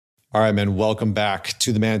All right, man. Welcome back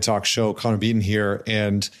to the Man Talk Show. Connor Beaton here.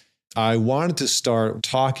 And I wanted to start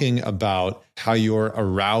talking about how your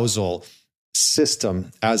arousal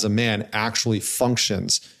system as a man actually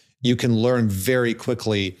functions. You can learn very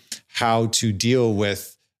quickly how to deal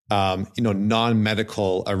with,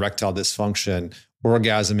 non-medical erectile dysfunction,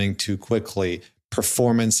 orgasming too quickly,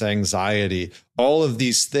 performance anxiety. All of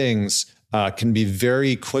these things can be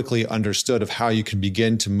very quickly understood of how you can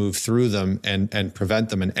begin to move through them and prevent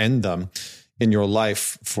them and end them in your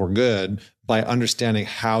life for good by understanding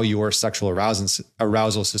how your sexual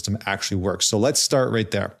arousal system actually works. So let's start right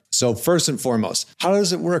there. So first and foremost, how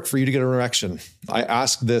does it work for you to get an erection? I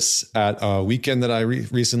asked this at a weekend that I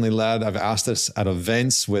recently led. I've asked this at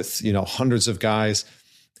events with, hundreds of guys.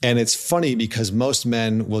 And it's funny because most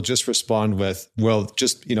men will just respond with, well,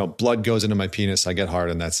 just, blood goes into my penis, I get hard,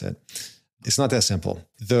 and that's it. It's not that simple.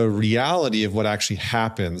 The reality of what actually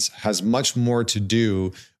happens has much more to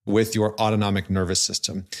do with your autonomic nervous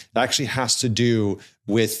system. It actually has to do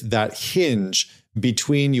with that hinge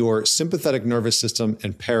between your sympathetic nervous system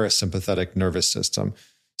and parasympathetic nervous system.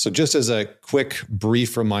 So just as a quick,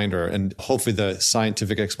 brief reminder, and hopefully the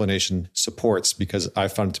scientific explanation supports, because I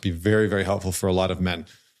found it to be very, very helpful for a lot of men.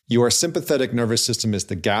 Your sympathetic nervous system is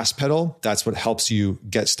the gas pedal. That's what helps you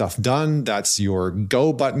get stuff done. That's your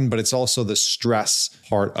go button, but it's also the stress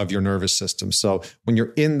part of your nervous system. So when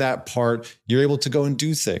you're in that part, you're able to go and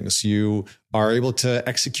do things. You are able to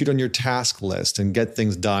execute on your task list and get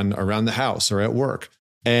things done around the house or at work.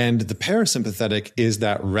 And the parasympathetic is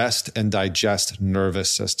that rest and digest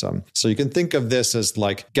nervous system. So you can think of this as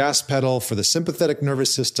like gas pedal for the sympathetic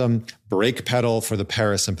nervous system, brake pedal for the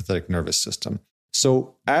parasympathetic nervous system.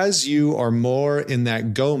 So as you are more in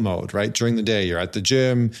that go mode, right, during the day, you're at the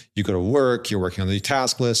gym, you go to work, you're working on the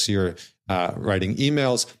task list, you're writing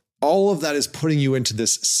emails, all of that is putting you into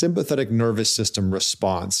this sympathetic nervous system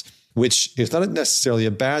response, which is not necessarily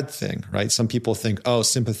a bad thing, right? Some people think, oh,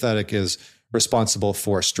 sympathetic is responsible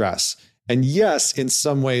for stress. And yes, in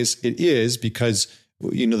some ways it is, because,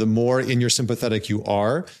 the more in your sympathetic you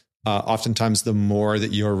are, oftentimes the more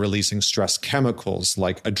that you're releasing stress chemicals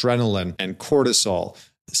like adrenaline and cortisol.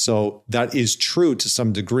 So that is true to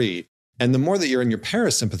some degree. And the more that you're in your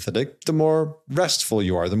parasympathetic, the more restful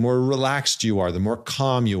you are, the more relaxed you are, the more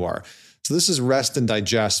calm you are. So this is rest and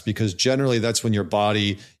digest, because generally that's when your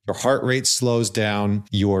heart rate slows down,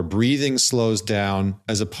 your breathing slows down,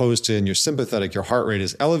 as opposed to in your sympathetic, your heart rate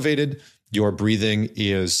is elevated, your breathing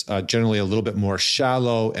is generally a little bit more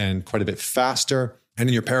shallow and quite a bit faster. And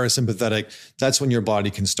in your parasympathetic, that's when your body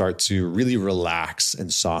can start to really relax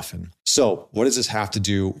and soften. So what does this have to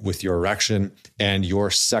do with your erection and your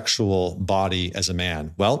sexual body as a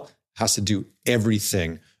man? Well, it has to do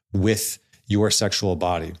everything with your sexual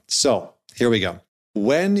body. So here we go.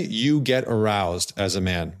 When you get aroused as a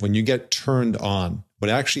man, when you get turned on, what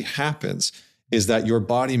actually happens is that your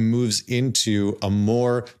body moves into a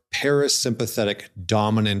more parasympathetic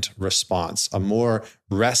dominant response, a more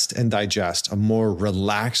rest and digest, a more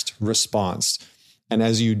relaxed response. And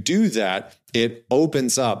as you do that, it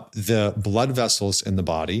opens up the blood vessels in the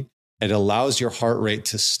body. It allows your heart rate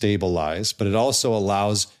to stabilize, but it also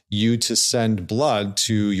allows you to send blood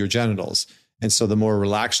to your genitals. And so the more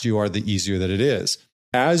relaxed you are, the easier that it is.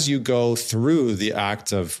 As you go through the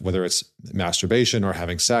act of whether it's masturbation or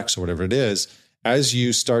having sex or whatever it is, as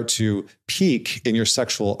you start to peak in your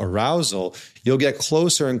sexual arousal, you'll get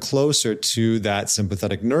closer and closer to that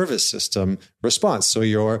sympathetic nervous system response. So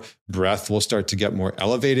your breath will start to get more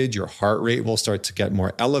elevated, your heart rate will start to get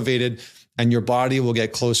more elevated, and your body will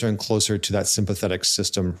get closer and closer to that sympathetic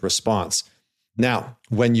system response. Now,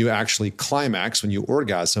 when you actually climax, when you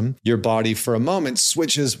orgasm, your body for a moment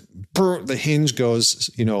switches, the hinge goes,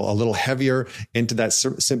 a little heavier into that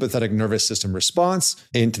sympathetic nervous system response,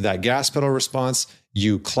 into that gas pedal response.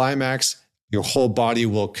 You climax, your whole body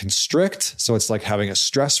will constrict. So it's like having a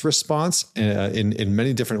stress response in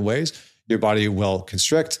many different ways. Your body will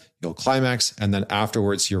constrict, you'll climax, and then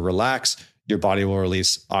afterwards you relax. Your body will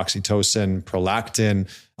release oxytocin, prolactin,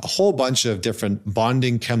 a whole bunch of different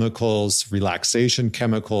bonding chemicals, relaxation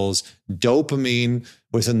chemicals, dopamine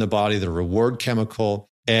within the body, the reward chemical,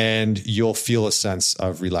 and you'll feel a sense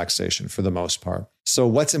of relaxation for the most part. So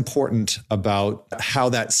what's important about how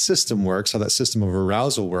that system works, how that system of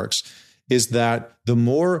arousal works, is that the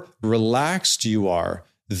more relaxed you are,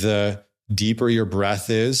 the deeper your breath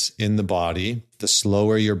is in the body, the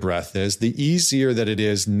slower your breath is, the easier that it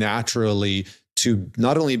is naturally to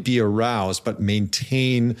not only be aroused, but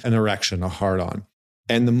maintain an erection, a hard-on.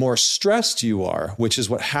 And the more stressed you are, which is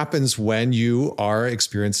what happens when you are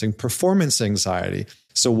experiencing performance anxiety.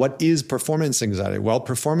 So what is performance anxiety? Well,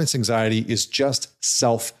 performance anxiety is just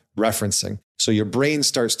referencing. So your brain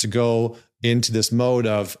starts to go into this mode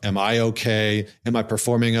of, am I okay? Am I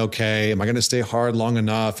performing okay? Am I going to stay hard long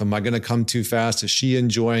enough? Am I going to come too fast? Is she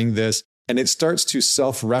enjoying this? And it starts to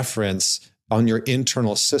self-reference on your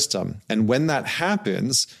internal system. And when that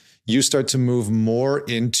happens, you start to move more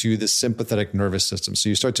into the sympathetic nervous system. So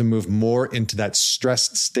you start to move more into that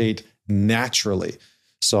stressed state naturally.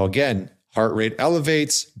 So again, heart rate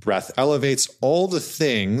elevates, breath elevates, all the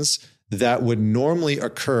things that would normally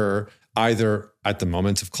occur either at the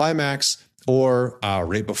moment of climax or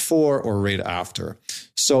right before or right after.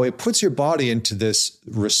 So it puts your body into this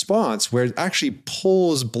response where it actually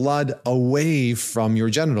pulls blood away from your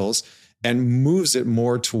genitals and moves it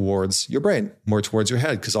more towards your brain, more towards your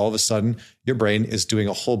head, because all of a sudden your brain is doing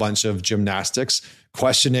a whole bunch of gymnastics,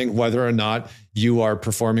 questioning whether or not you are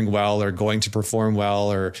performing well or going to perform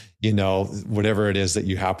well, or, whatever it is that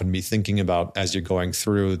you happen to be thinking about as you're going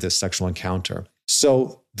through this sexual encounter.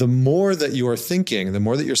 So the more that you are thinking, the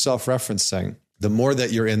more that you're self-referencing, the more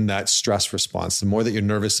that you're in that stress response, the more that your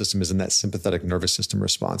nervous system is in that sympathetic nervous system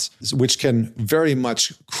response, which can very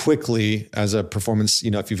much quickly, as a performance,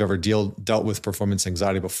 if you've ever dealt with performance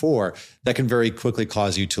anxiety before, that can very quickly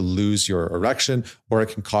cause you to lose your erection, or it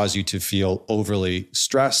can cause you to feel overly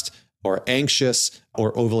stressed or anxious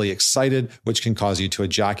or overly excited, which can cause you to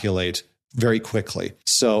ejaculate very quickly.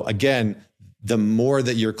 So again, the more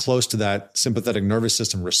that you're close to that sympathetic nervous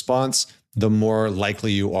system response, the more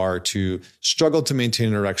likely you are to struggle to maintain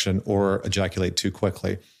an erection or ejaculate too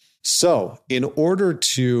quickly. So in order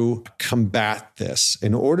to combat this,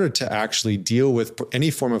 in order to actually deal with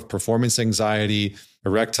any form of performance anxiety,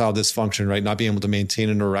 erectile dysfunction, right? Not being able to maintain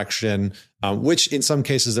an erection, which in some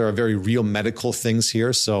cases there are very real medical things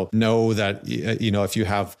here. So know that, if you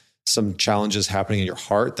have some challenges happening in your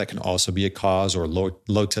heart, that can also be a cause, or low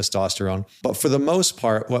testosterone. But for the most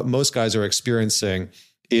part, what most guys are experiencing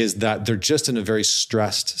is that they're just in a very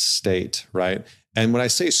stressed state, right? And when I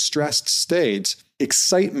say stressed state,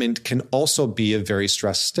 excitement can also be a very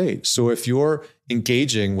stressed state. So if you're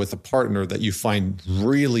engaging with a partner that you find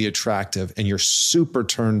really attractive and you're super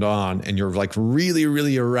turned on and you're like really,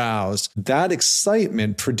 really aroused, that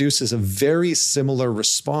excitement produces a very similar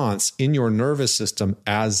response in your nervous system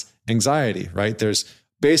as anxiety, right? There's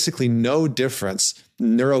basically no difference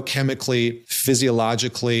neurochemically,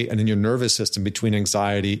 physiologically, and in your nervous system between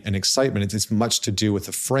anxiety and excitement. It's much to do with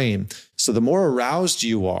the frame. So the more aroused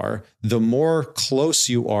you are, the more close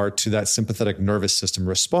you are to that sympathetic nervous system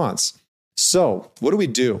response. So what do we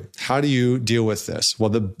do? How do you deal with this? Well,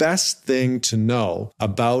 the best thing to know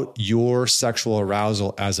about your sexual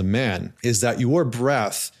arousal as a man is that your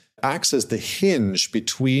breath acts as the hinge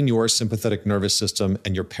between your sympathetic nervous system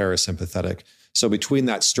and your parasympathetic. So between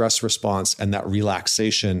that stress response and that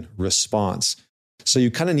relaxation response. So you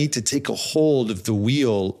kind of need to take a hold of the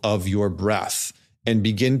wheel of your breath and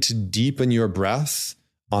begin to deepen your breath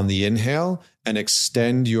on the inhale and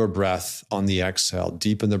extend your breath on the exhale.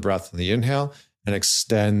 Deepen the breath on the inhale and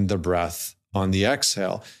extend the breath on the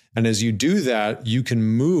exhale. And as you do that, you can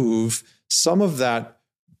move some of that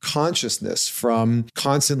consciousness from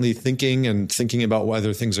constantly thinking about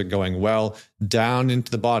whether things are going well, down into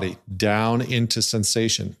the body, down into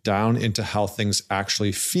sensation, down into how things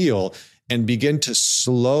actually feel, and begin to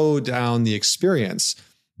slow down the experience.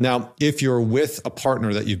 Now, if you're with a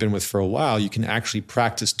partner that you've been with for a while, you can actually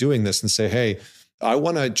practice doing this and say, hey, I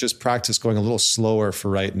want to just practice going a little slower for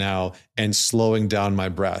right now and slowing down my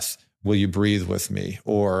breath. Will you breathe with me?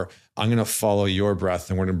 Or I'm going to follow your breath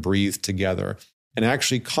and we're going to breathe together. And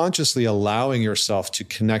actually consciously allowing yourself to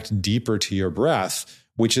connect deeper to your breath,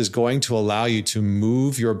 which is going to allow you to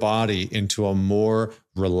move your body into a more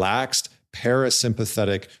relaxed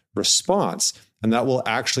parasympathetic response. And that will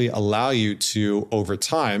actually allow you to, over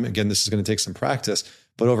time, again, this is going to take some practice,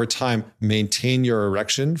 but over time, maintain your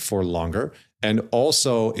erection for longer. And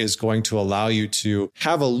also is going to allow you to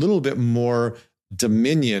have a little bit more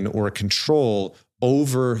dominion or control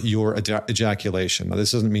over your ejaculation. Now,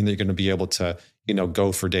 this doesn't mean that you're going to be able to,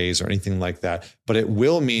 go for days or anything like that, but it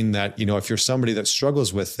will mean that, if you're somebody that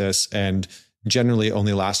struggles with this and generally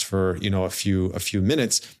only lasts for, a few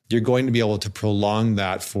minutes, you're going to be able to prolong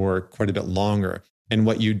that for quite a bit longer. And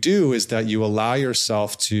what you do is that you allow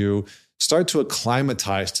yourself to start to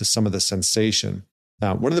acclimatize to some of the sensation.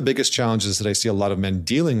 One of the biggest challenges that I see a lot of men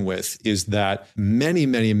dealing with is that many,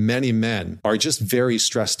 many, many men are just very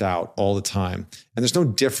stressed out all the time. And there's no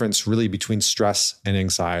difference really between stress and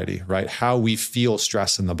anxiety, right? How we feel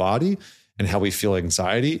stress in the body and how we feel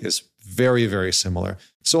anxiety is very, very similar.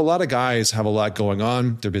 So a lot of guys have a lot going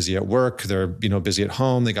on. They're busy at work. They're, busy at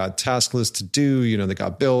home. They got task lists to do, they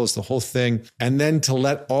got bills, the whole thing. And then to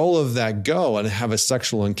let all of that go and have a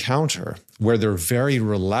sexual encounter where they're very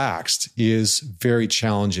relaxed is very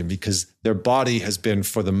challenging because their body has been,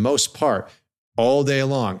 for the most part, all day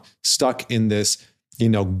long, stuck in this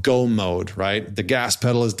go mode, right? The gas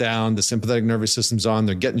pedal is down, the sympathetic nervous system's on,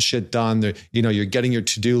 they're getting shit done. You're getting your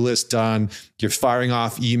to-do list done, you're firing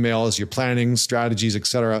off emails, you're planning strategies,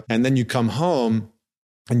 etc. And then you come home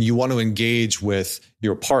and you want to engage with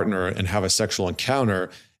your partner and have a sexual encounter,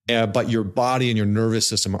 but your body and your nervous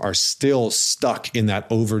system are still stuck in that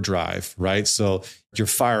overdrive, right? So you're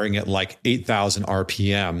firing at like 8,000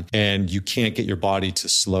 RPM and you can't get your body to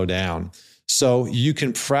slow down. So you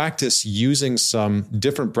can practice using some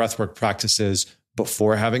different breathwork practices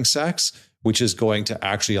before having sex, which is going to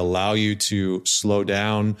actually allow you to slow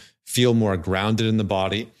down, feel more grounded in the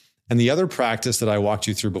body. And the other practice that I walked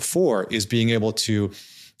you through before is being able to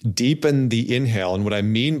deepen the inhale. And what I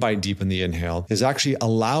mean by deepen the inhale is actually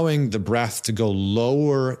allowing the breath to go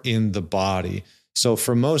lower in the body. So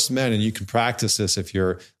for most men, and you can practice this if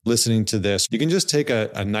you're listening to this, you can just take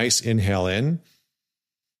a nice inhale in.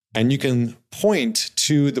 And you can point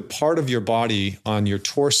to the part of your body on your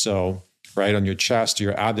torso, right, on your chest or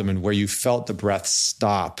your abdomen, where you felt the breath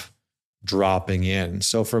stop dropping in.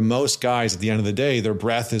 So for most guys, at the end of the day, their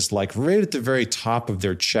breath is like right at the very top of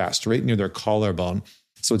their chest, right near their collarbone.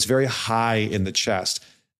 So it's very high in the chest.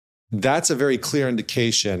 That's a very clear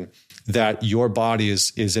indication that your body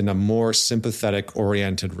is in a more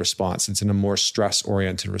sympathetic-oriented response. It's in a more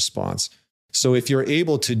stress-oriented response. So if you're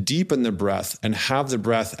able to deepen the breath and have the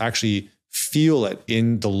breath actually feel it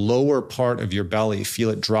in the lower part of your belly, feel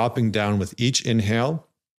it dropping down with each inhale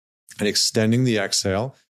and extending the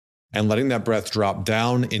exhale and letting that breath drop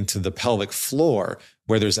down into the pelvic floor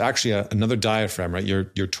where there's actually another diaphragm, right?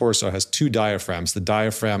 Your torso has two diaphragms, the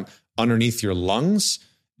diaphragm underneath your lungs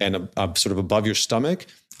and sort of above your stomach.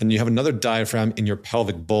 And you have another diaphragm in your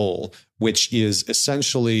pelvic bowl, which is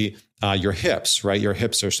essentially your hips, right? Your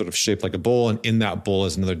hips are sort of shaped like a bowl. And in that bowl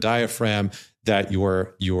is another diaphragm that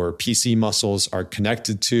your PC muscles are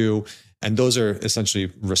connected to. And those are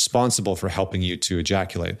essentially responsible for helping you to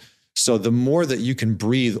ejaculate. So the more that you can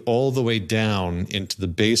breathe all the way down into the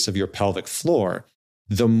base of your pelvic floor,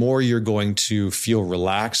 the more you're going to feel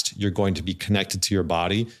relaxed. You're going to be connected to your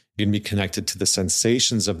body. You're going to be connected to the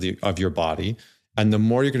sensations of your body. And the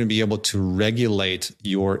more you're going to be able to regulate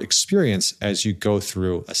your experience as you go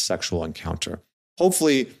through a sexual encounter.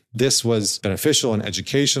 Hopefully, this was beneficial and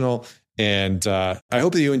educational. And I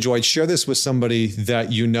hope that you enjoyed. Share this with somebody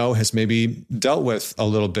that you know has maybe dealt with a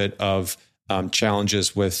little bit of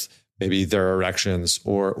challenges with maybe their erections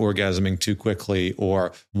or orgasming too quickly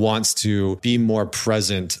or wants to be more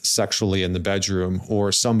present sexually in the bedroom,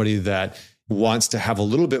 or somebody that wants to have a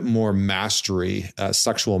little bit more mastery,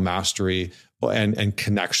 sexual mastery and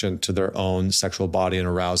connection to their own sexual body and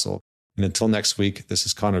arousal. And until next week, this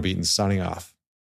is Connor Beaton signing off.